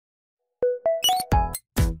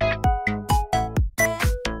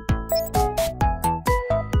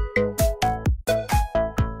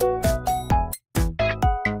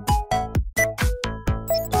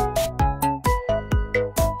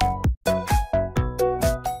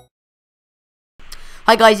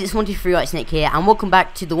Hi guys, it's 123whitesnake here, and welcome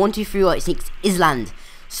back to the 123whitesnake's Island.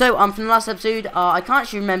 So, from the last episode, I can't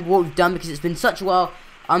actually remember what we've done because it's been such a while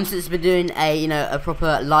since it's been doing a a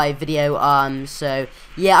proper live video. So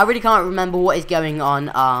yeah, I really can't remember what is going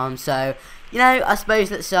on. So I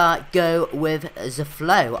suppose let's go with the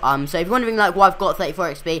flow. So if you're wondering like why I've got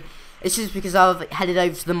 34 XP, it's just because I've headed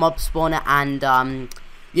over to the mob spawner and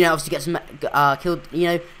obviously get some killed,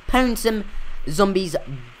 pwned some zombies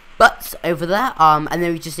butts over there, and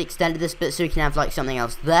then we just extended this bit so we can have like something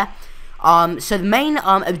else there. So the main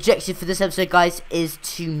objective for this episode, guys, is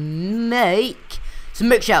to make some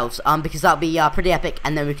bookshelves, because that'll be pretty epic,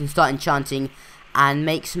 and then we can start enchanting and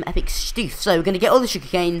make some epic stuff. So we're gonna get all the sugar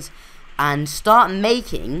canes and start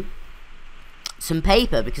making some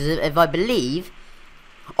paper, because if I believe,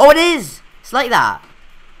 oh, it's like that.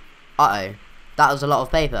 That was a lot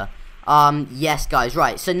of paper. Yes, guys,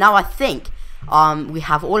 right. So now I think we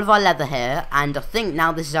have all of our leather here, and I think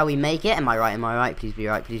now this is how we make it. Am I right? Am I right? Please be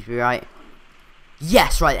right. Please be right.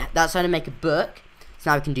 Yes, right. That's how to make a book.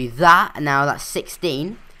 So now we can do that, and now that's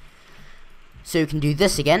 16. So we can do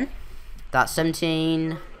this again. That's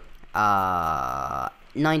 17,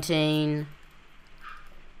 19,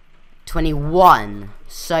 21.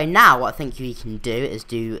 So now what I think we can do is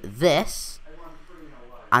do this,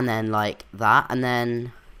 and then like that, and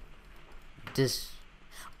then just.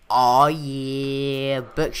 Oh yeah,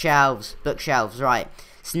 bookshelves, right.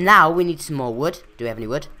 So now we need some more wood. Do we have any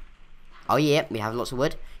wood? Oh yeah, we have lots of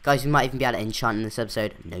wood. Guys, we might even be able to enchant in this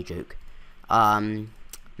episode. No joke.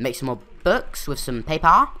 Make some more books with some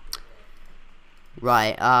paper.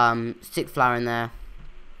 Right, stick flour in there.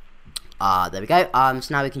 There we go. So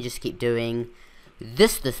now we can just keep doing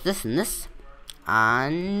this, and this.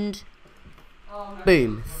 And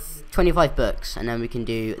boom. 25 books. And then we can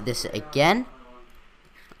do this again.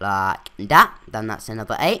 Like that. Then that's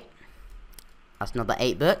another 8. That's another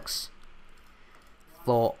 8 books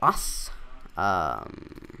for us. I'm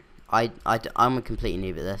a complete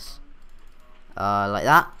noob at this. Like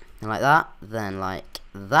that, and like that, then like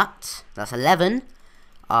that. That's 11.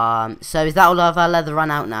 So is that all of our leather run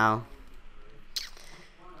out now?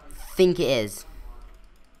 Think it is.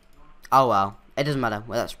 Oh well, it doesn't matter.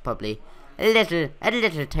 Well, that's probably a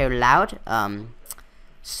little too loud.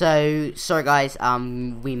 So sorry guys,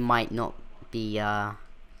 we might not be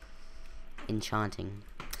enchanting.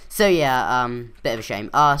 So yeah, bit of a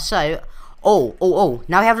shame. So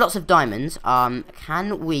now we have lots of diamonds.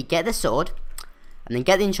 Can we get the sword and then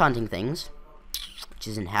get the enchanting things, which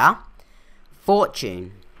is in here?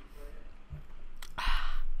 Fortune.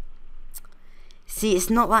 See,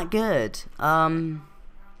 it's not that good. I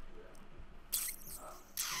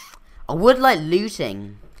would like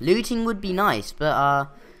looting. Looting would be nice, but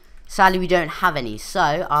sadly we don't have any.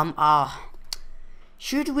 So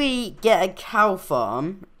should we get a cow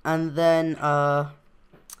farm and then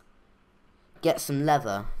get some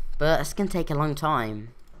leather? But it's gonna take a long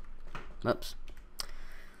time. Whoops.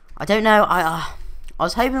 I don't know. I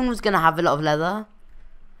was hoping we was gonna have a lot of leather,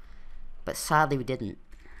 but sadly we didn't.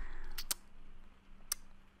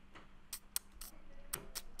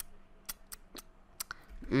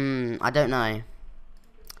 I don't know.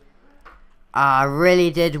 I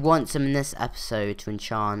really did want some in this episode to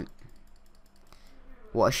enchant.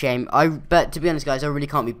 What a shame. But to be honest, guys, I really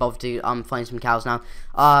can't be bothered to find some cows now.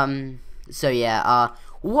 So yeah.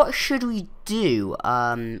 What should we do?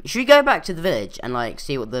 Should we go back to the village and like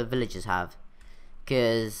see what the villagers have?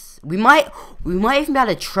 Because we might even be able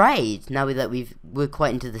to trade now that we're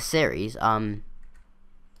quite into the series.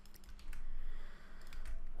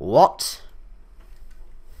 What?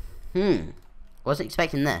 Wasn't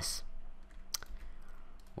expecting this.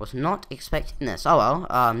 Was not expecting this. Oh well.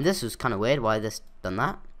 This was kind of weird. Why this done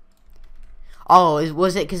that? Oh,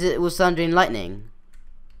 was it because it was thunder and lightning?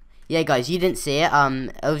 Yeah, guys, you didn't see it.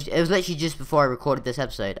 It was literally just before I recorded this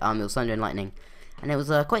episode. It was thunder and lightning, and it was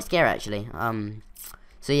quite scary actually.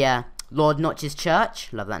 So yeah, Lord Notch's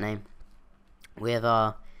Church. Love that name. We have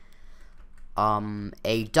a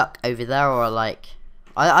duck over there, or like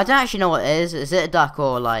I don't actually know what it is. Is it a duck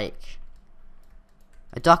or like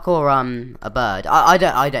a duck or a bird? I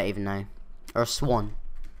don't even know. Or a swan.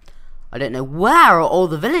 I don't know. Where are all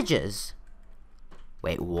the villagers?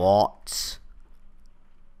 Wait, what?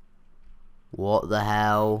 What the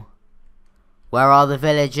hell? Where are the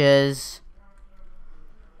villagers?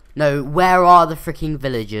 No, where are the freaking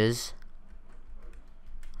villagers?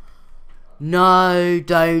 No,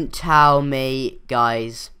 don't tell me,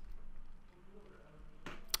 guys.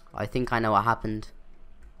 I think I know what happened.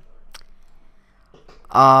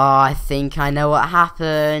 I think I know what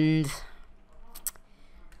happened.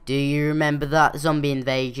 Do you remember that zombie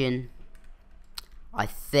invasion? I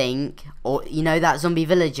think, or you know that zombie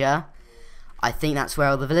villager, I think that's where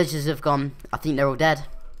all the villagers have gone. I think they're all dead.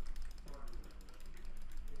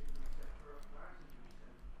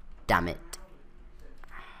 Damn it.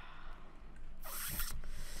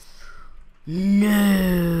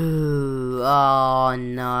 No. Oh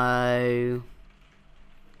no.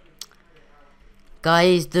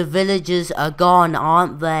 Guys, the villagers are gone,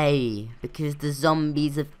 aren't they? Because the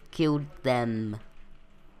zombies have killed them.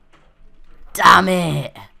 Damn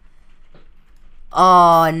it.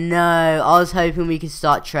 Oh no. I was hoping we could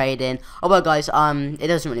start trading. Oh well guys, it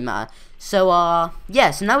doesn't really matter. So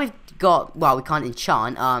yeah, so now we've got, well, we can't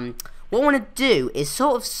enchant. What I want to do is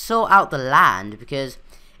sort of sort out the land, because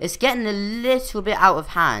it's getting a little bit out of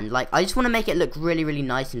hand. Like, I just want to make it look really, really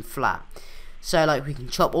nice and flat. So, like, we can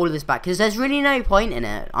chop all of this back, because there's really no point in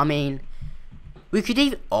it. I mean, we could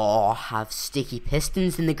even, have sticky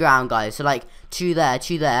pistons in the ground, guys. So, like, two there,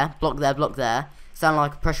 block there. Sound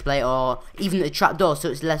like a pressure plate, or even a trap door, so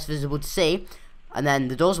it's less visible to see. And then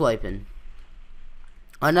the doors will open.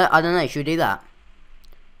 I don't know, should we do that?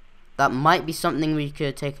 That might be something we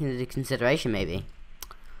could take into consideration, maybe.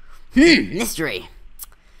 Mystery.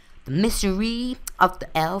 The mystery of the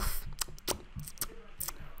elf.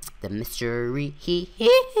 The mystery,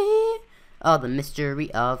 oh, the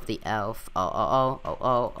mystery of the elf. Oh.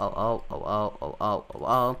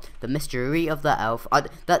 The mystery of the elf.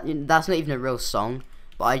 That's not even a real song,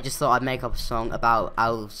 but I just thought I'd make up a song about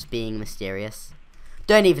elves being mysterious.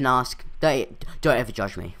 Don't even ask. Don't ever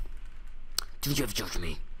judge me. Don't you ever judge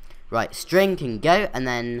me. Right, string can go, and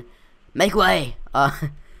then make way.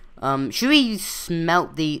 Should we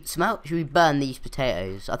should we burn these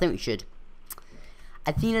potatoes? I think we should.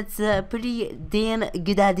 I think that's a pretty damn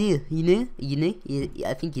good idea, you know? Yeah,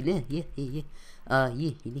 I think you know, yeah.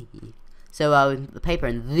 So, the paper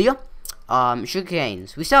in there, sugar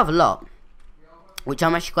canes. We still have a lot, which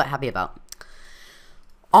I'm actually quite happy about.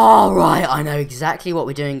 Alright, I know exactly what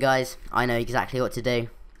we're doing, guys. I know exactly what to do.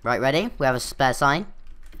 Right, ready? We have a spare sign.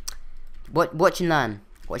 Watch and learn.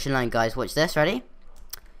 Watch and learn, guys. Watch this, ready?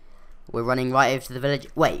 We're running right over to the village.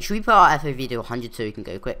 Wait, should we put our FOV to 100 so we can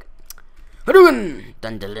go quick? Right,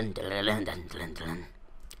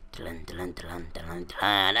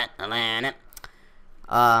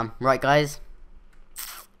 guys.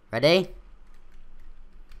 Ready?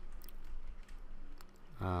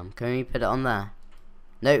 Can we put it on there?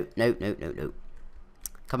 No.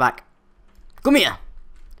 Come back. Come here.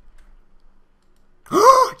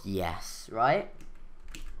 Yes, right?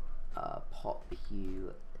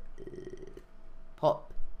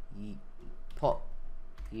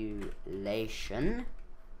 Population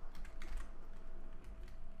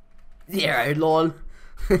 0, lol.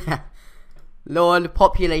 Lol,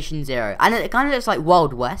 population 0. And it kind of looks like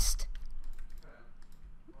Wild West.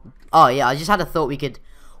 Oh yeah, I just had a thought we could...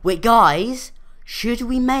 Wait, guys, should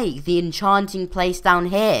we make the enchanting place down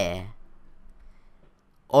here?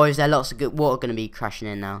 Or is there lots of good water going to be crashing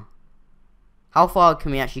in now? How far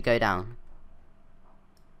can we actually go down?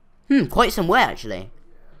 Quite some way, actually.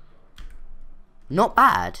 Not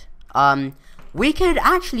bad. We could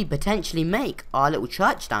actually potentially make our little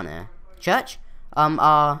church down here.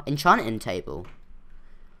 Our enchanting table.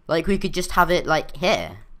 Like, we could just have it, like,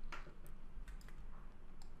 here.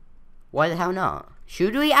 Why the hell not?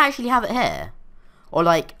 Should we actually have it here? Or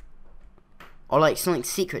like something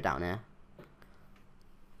secret down here?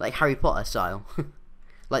 Like Harry Potter style.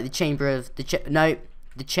 Like the Chamber of... the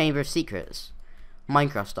Chamber of Secrets.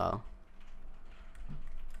 Minecraft style.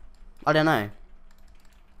 I don't know.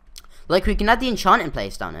 Like, we can add the enchanting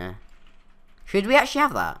place down here. Should we actually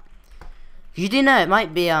have that? You do know it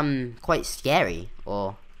might be quite scary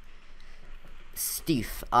or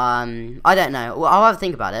stoof. I don't know. Well, I'll have to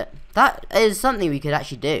think about it. That is something we could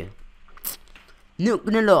actually do. Not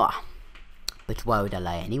gonna lie. But why would I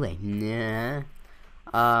lie anyway? Nah.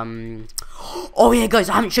 Oh yeah, guys,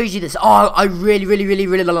 I haven't showed you this. Oh, I really want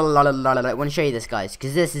to show you this, guys,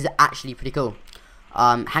 because this is actually pretty cool.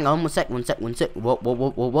 Hang on, one sec. What?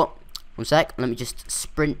 One sec. Let me just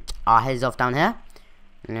sprint our heads off down here.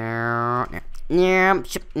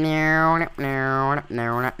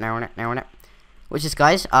 Watch this,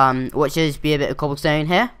 guys. Watch this be a bit of cobblestone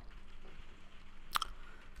here.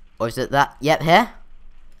 Or is it that? Yep, here.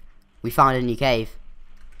 We found a new cave.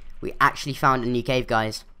 We actually found a new cave,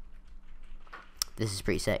 guys. This is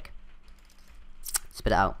pretty sick.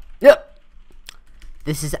 Spit it out. Yep.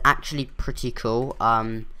 This is actually pretty cool.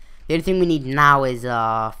 The only thing we need now is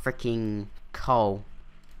freaking coal,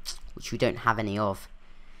 which we don't have any of.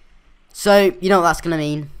 So you know what that's gonna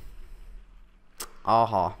mean. We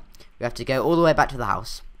have to go all the way back to the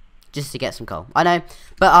house. just to get some coal. I know,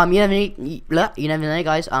 but you never know,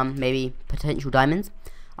 guys. Maybe potential diamonds,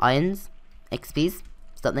 irons, XPs,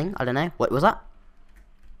 something. I don't know. What was that?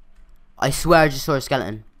 I swear I just saw a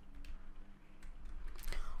skeleton.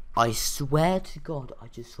 I swear to God, I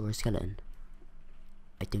just saw a skeleton.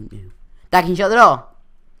 I don't know. Dad, can you shut the door?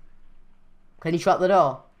 Can you shut the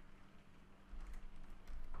door?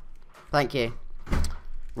 Thank you.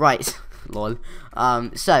 Right. Lol.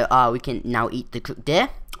 So we can now eat the cooked deer,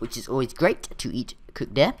 which is always great to eat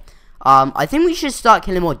cooked deer. I think we should start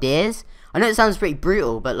killing more deers. I know it sounds pretty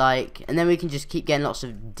brutal, but like, and then we can just keep getting lots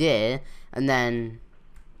of deer, and then,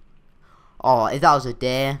 oh, if that was a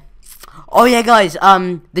deer. Oh yeah, guys,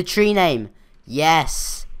 the tree name.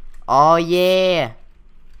 Yes. Oh yeah.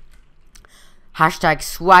 Hashtag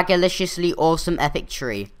swaggerliciously awesome epic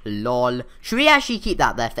tree. Lol. Should we actually keep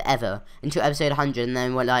that there forever until episode 100, and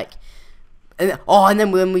then we're like, oh, and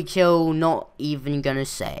then when we kill, not even going to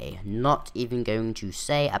say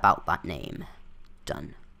about that name.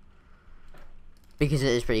 Done. Because it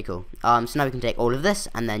is pretty cool. So now we can take all of this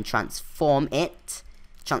and then transformers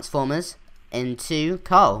into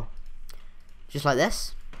coal. Just like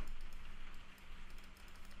this.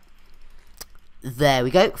 There we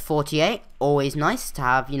go, 48. Always nice to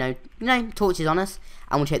have, you know, torches on us.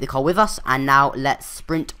 And we'll take the coal with us. And now let's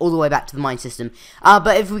sprint all the way back to the mine system.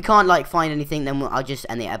 But if we can't, like, find anything, then I'll just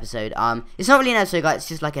end the episode. It's not really an episode, guys. It's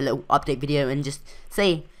just like a little update video and just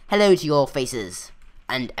say hello to your faces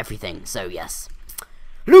and everything. So, yes.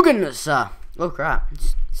 Lugans, oh, crap.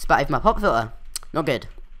 Spatted my pop filter. Not good.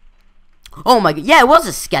 Oh, my God. Yeah, it was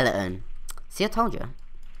a skeleton. See, I told you.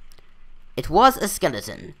 It was a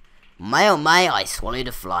skeleton. My oh my, I swallowed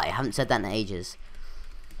a fly. I haven't said that in ages.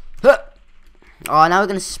 Huh. Oh, now we're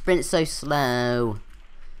going to sprint so slow.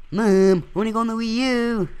 Mom, I want to go on the Wii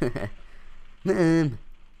U. Mom.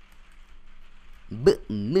 But,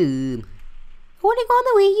 Mom. I want to go on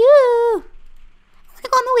the Wii U. I want to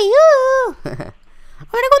go on the Wii U. I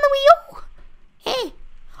want to go on the Wii U. Hey.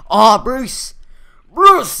 Oh, Bruce.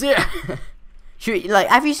 Bruce, yeah. Should we,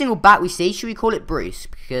 like, every single bat we see, should we call it Bruce?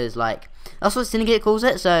 Because, like, that's what Syndicate calls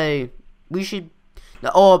it, so we should,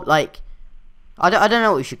 or, like, I don't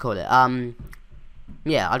know what we should call it.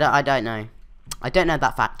 Yeah, I don't know. I don't know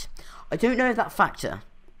that fact. I don't know that factor.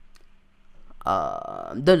 We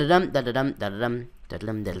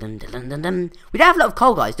don't have a lot of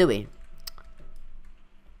coal, guys, do we?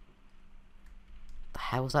 The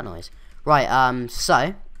hell was that noise? Right,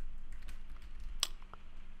 so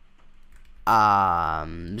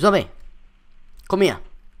zombie, come here,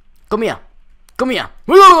 come here, come here.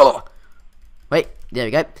 Wait, there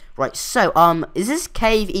we go. Right, so is this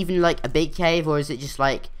cave even like a big cave, or is it just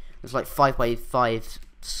like it's like 5x5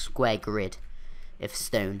 square grid of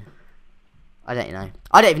stone? I don't know.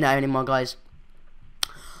 I don't even know anymore, guys.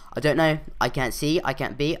 I don't know. I can't see. I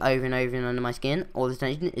can't be over and over and under my skin. All this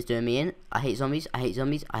tension is doing me in. I hate zombies. I hate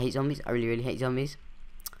zombies. I hate zombies. I really, really hate zombies.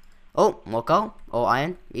 Oh, more coal or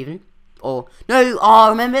iron even. Or no,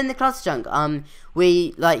 oh, remember in the cluster chunk,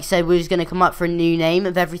 we like said we was gonna come up for a new name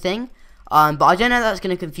of everything, but I don't know if that's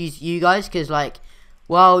gonna confuse you guys, because like,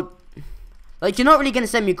 well, like you're not really gonna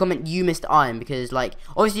send me a comment you missed iron, because like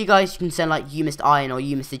obviously you guys can send like you missed iron or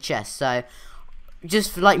you missed a chest. So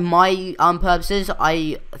just for like my purposes,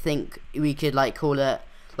 I think we could like call it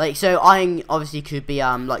like, so iron obviously could be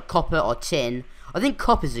like copper or tin. I think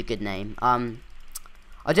copper's a good name. I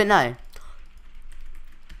don't know.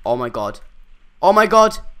 Oh my god. Oh my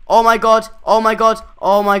god. Oh my god. Oh my god.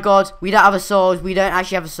 Oh my god. We don't have a sword. We don't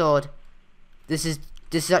actually have a sword. This is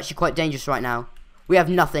actually quite dangerous right now. We have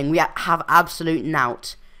nothing. We have absolute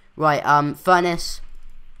nout. Right, furnace.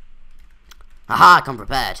 Aha, come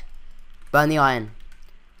prepared. Burn the iron.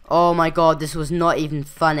 Oh my god, this was not even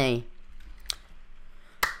funny.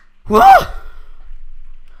 Whoa!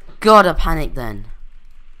 God, I panicked then.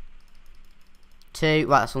 2,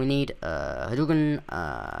 right, that's all we need. Hadouken,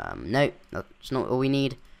 no, that's not all we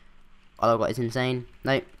need. All I've got is insane.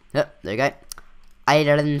 No, yep, there we go.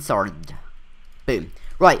 Iron sword. Boom.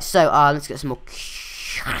 Right, so, let's get some more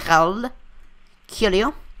coal.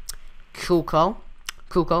 Cool coal.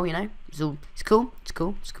 Cool coal, you know. It's cool. It's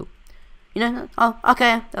cool. It's cool. You know, oh,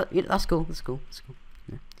 okay, that's cool. That's cool. That's cool.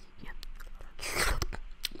 Yeah.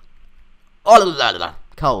 Oh,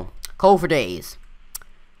 coal. Coal for days.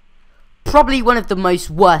 Probably one of the most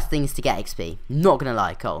worst things to get XP. Not gonna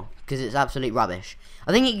lie, coal, because it's absolute rubbish.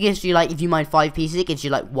 I think it gives you like, if you mine 5 pieces, it gives you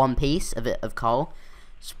like 1 piece of coal.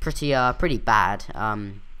 It's pretty bad.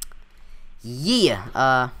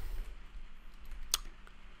 Yeah.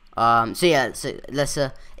 So yeah, so let's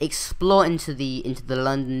explore into the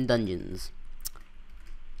London dungeons.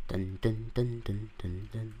 Dun dun dun dun dun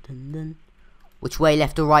dun dun dun. Which way,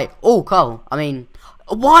 left or right? Oh, coal. I mean,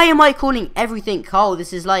 why am I calling everything coal?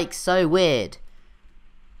 This is like so weird.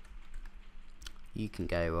 You can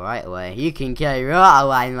go right away. You can go right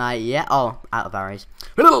away, mate. Yeah. Oh, out of arrows.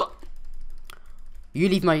 You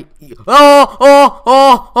leave my. Oh, oh,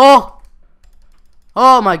 oh, oh.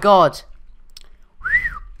 Oh my god.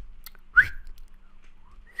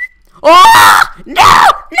 Oh! No!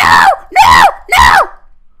 No! No! No!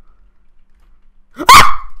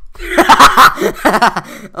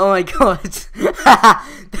 Oh my god.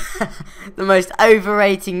 The most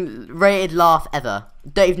rated laugh ever.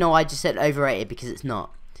 Don't even know why I just said overrated, because it's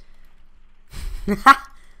not.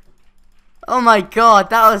 Oh my god,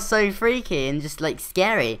 that was so freaky and just like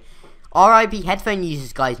scary. RIP headphone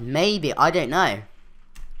users, guys. Maybe, I don't know.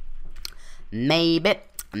 Maybe,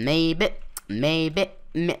 maybe, maybe,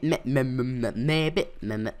 maybe, maybe,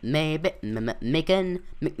 Megan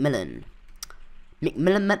McMillan.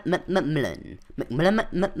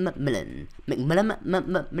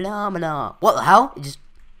 McMillan. What the hell? It just.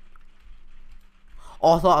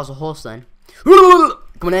 Oh, I thought I was a horse then. Come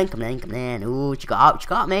on in, come on in, come on in. Ooh, what you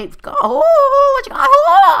got, mate? What you got? Oh, what you got?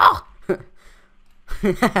 Oh.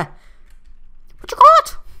 What you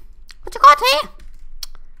got? What you got here?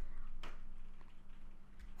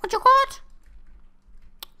 What you got?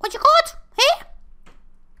 What you got here?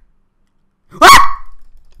 Ah!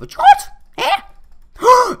 What you got here?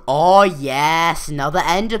 Oh yes, another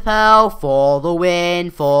ender pearl for the win,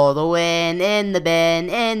 in the bin,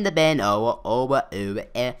 oh.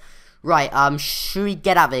 Right, should we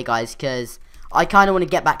get out of here, guys? Because I kind of want to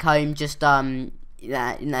get back home, just out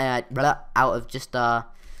of just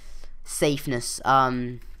safeness.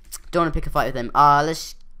 Don't want to pick a fight with them.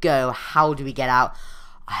 Let's go. How do we get out?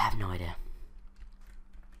 I have no idea.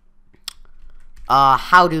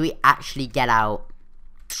 How do we actually get out?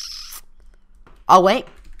 Oh wait,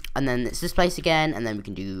 and then it's this place again, and then we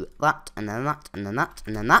can do that, and then that, and then that,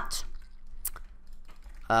 and then that.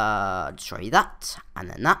 Destroy that, and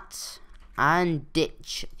then that, and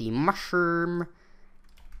ditch the mushroom.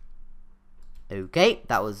 Okay,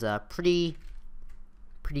 that was pretty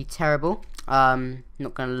terrible.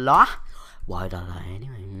 Not gonna lie. Why did I lie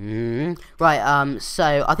anyway? Right,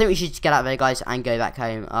 so I think we should just get out of there, guys, and go back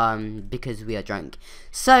home, because we are drunk.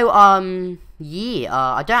 So, yeah,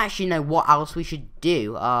 I don't actually know what else we should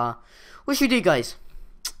do. What should we do, guys?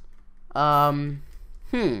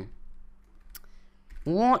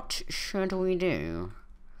 What should we do?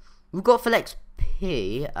 We've got full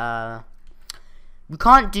XP. We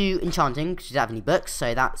can't do enchanting because we don't have any books,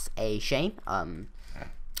 so that's a shame. So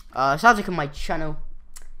have a look at my channel.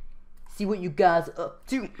 See what you guys are up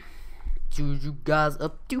to.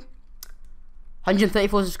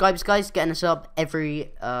 134 subscribers, guys. Getting us up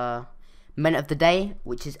every minute of the day,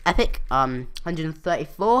 which is epic.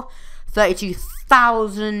 134.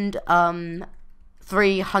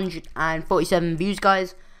 32,347 views,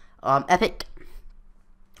 guys. Epic.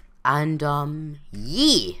 And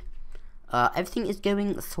yeah. Everything is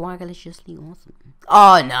going swaggeliciously awesome.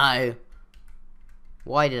 Oh no.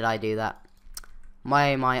 Why did I do that?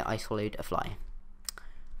 I swallowed a fly.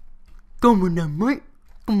 Come on then, mate.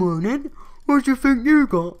 Come on in. What do you think you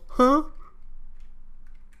got, huh?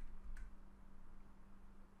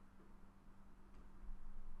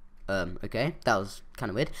 Okay, that was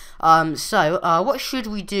kind of weird. So, what should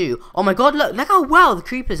we do? Oh my god, look how well the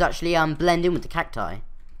creepers actually, blend in with the cacti.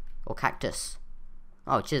 Or cactus.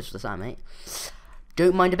 Oh, cheers for the sand, mate.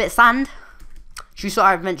 Don't mind a bit of sand. Should we start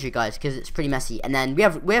our inventory, guys, because it's pretty messy. And then we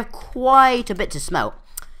have quite a bit to smelt.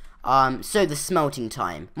 So the smelting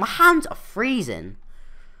time. My hands are freezing.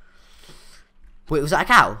 Wait, was that a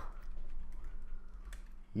cow?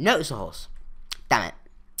 No, it's a horse. Damn it.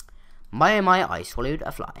 I swallowed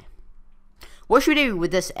a fly. What should we do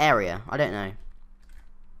with this area? I don't know.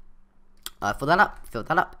 Fill that up,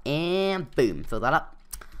 and boom, fill that up.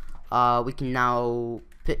 We can now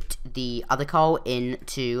put the other coal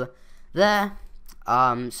into there.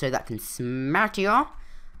 So that can smelt here.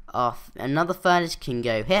 Another furnace can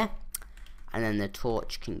go here. And then the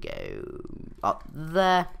torch can go up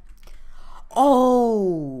there.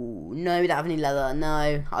 Oh no, we don't have any leather.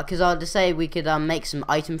 No, because I'll just say we could make some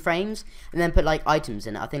item frames and then put like items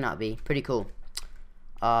in it. I think that'd be pretty cool.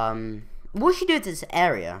 What should we do with this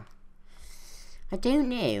area? I don't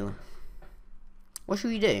know. What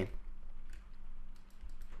should we do?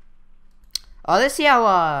 Let's see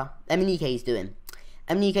how MNK is doing.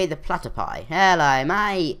 MNK the platypi. Hello,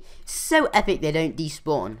 mate. So epic they don't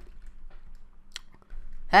despawn.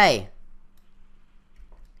 Hey.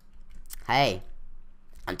 Hey.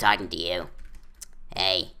 I'm talking to you.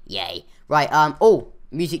 Hey, yay. Right, oh,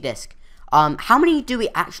 music disc. How many do we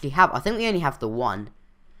actually have? I think we only have the one.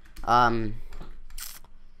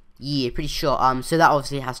 Yeah, pretty sure. So that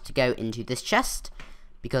obviously has to go into this chest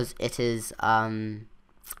because it is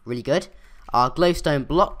really good. Our glowstone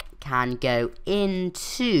block can go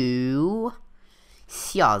into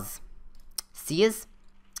Sears.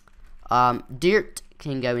 Dirt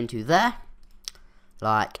can go into there,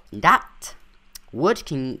 like that. Wood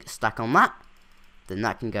can stack on that. Then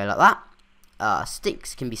that can go like that.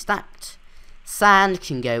 Sticks can be stacked. Sand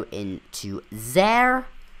can go into there,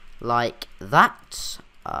 like that.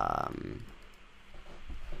 Hang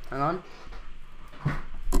on.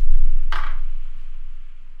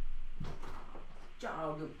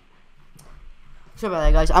 Sorry about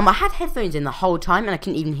that, guys. I had headphones in the whole time and I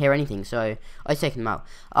couldn't even hear anything, so I taken them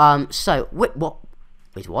out. So wait, what?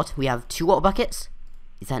 We have 2 water buckets.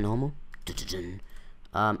 Is that normal?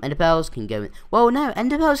 Ender pearls can go in. Well, no,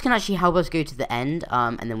 ender pearls can actually help us go to the end.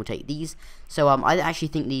 And then we'll take these. So I actually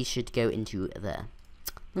think these should go into there.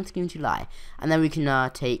 Not going to lie. And then we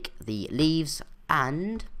can take the leaves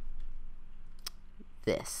and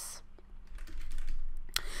this.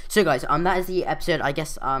 So guys, that is the episode, I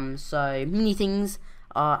guess. So many things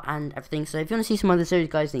and everything. So if you want to see some other episodes,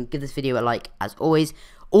 guys, then give this video a like. As always,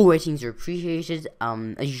 all ratings are appreciated.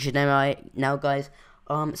 As you should know now, guys.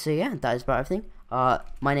 So yeah, that is about everything.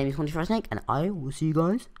 My name is 123whitensnake, and I will see you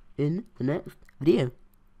guys in the next video.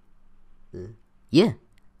 Yeah,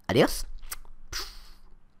 adios.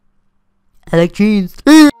 I like jeans.